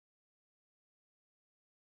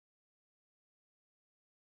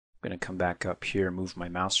I'm going to come back up here, move my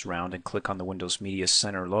mouse around, and click on the Windows Media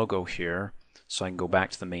Center logo here so I can go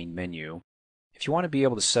back to the main menu. If you want to be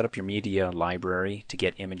able to set up your media library to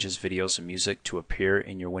get images, videos, and music to appear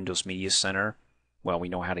in your Windows Media Center, well, we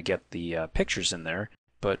know how to get the pictures in there,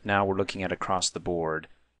 but now we're looking at across the board.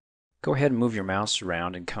 Go ahead and move your mouse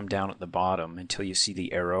around and come down at the bottom until you see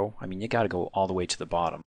the arrow. I mean, you got to go all the way to the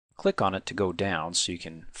bottom. Click on it to go down so you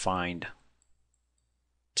can find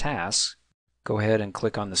Tasks. Go ahead and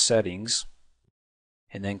click on the settings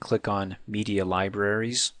and then click on Media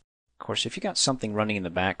Libraries. Of course, if you got something running in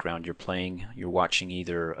the background, you're watching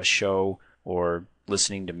either a show or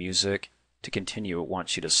listening to music, to continue it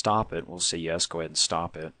wants you to stop it. We'll say yes, go ahead and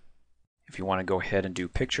stop it. If you want to go ahead and do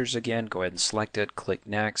pictures again, go ahead and select it, click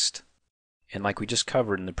next. And like we just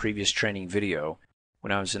covered in the previous training video,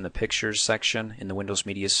 when I was in the pictures section in the Windows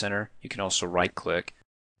Media Center, you can also right click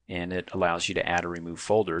and it allows you to add or remove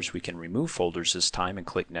folders. We can remove folders this time and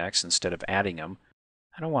click next instead of adding them.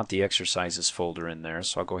 I don't want the exercises folder in there,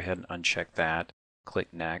 so I'll go ahead and uncheck that. Click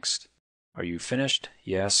next. Are you finished?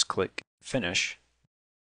 Yes, click finish.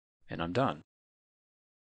 And I'm done.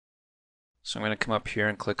 So I'm going to come up here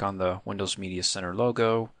and click on the Windows Media Center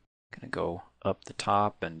logo. I'm going to go up the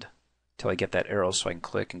top and until I get that arrow so I can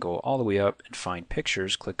click and go all the way up and find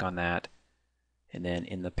pictures. Click on that. And then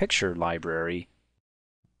in the picture library,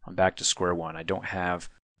 I'm back to square one. I don't have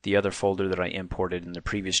the other folder that I imported in the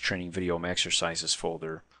previous training video, my exercises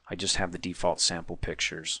folder. I just have the default sample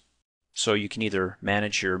pictures. So you can either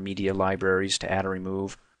manage your media libraries to add or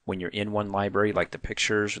remove when you're in one library, like the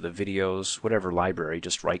pictures or the videos, whatever library,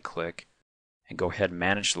 just right click and go ahead and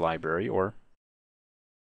manage the library, or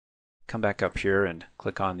come back up here and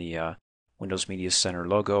click on the Windows Media Center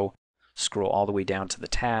logo, scroll all the way down to the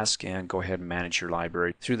task, and go ahead and manage your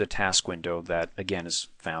library through the task window that again is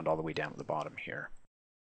found all the way down at the bottom here.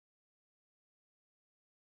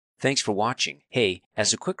 Thanks for watching. Hey,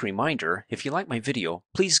 as a quick reminder, if you like my video,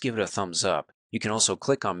 please give it a thumbs up. You can also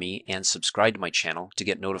click on me and subscribe to my channel to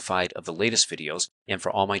get notified of the latest videos. And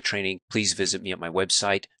for all my training, please visit me at my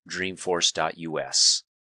website, dreamforce.us.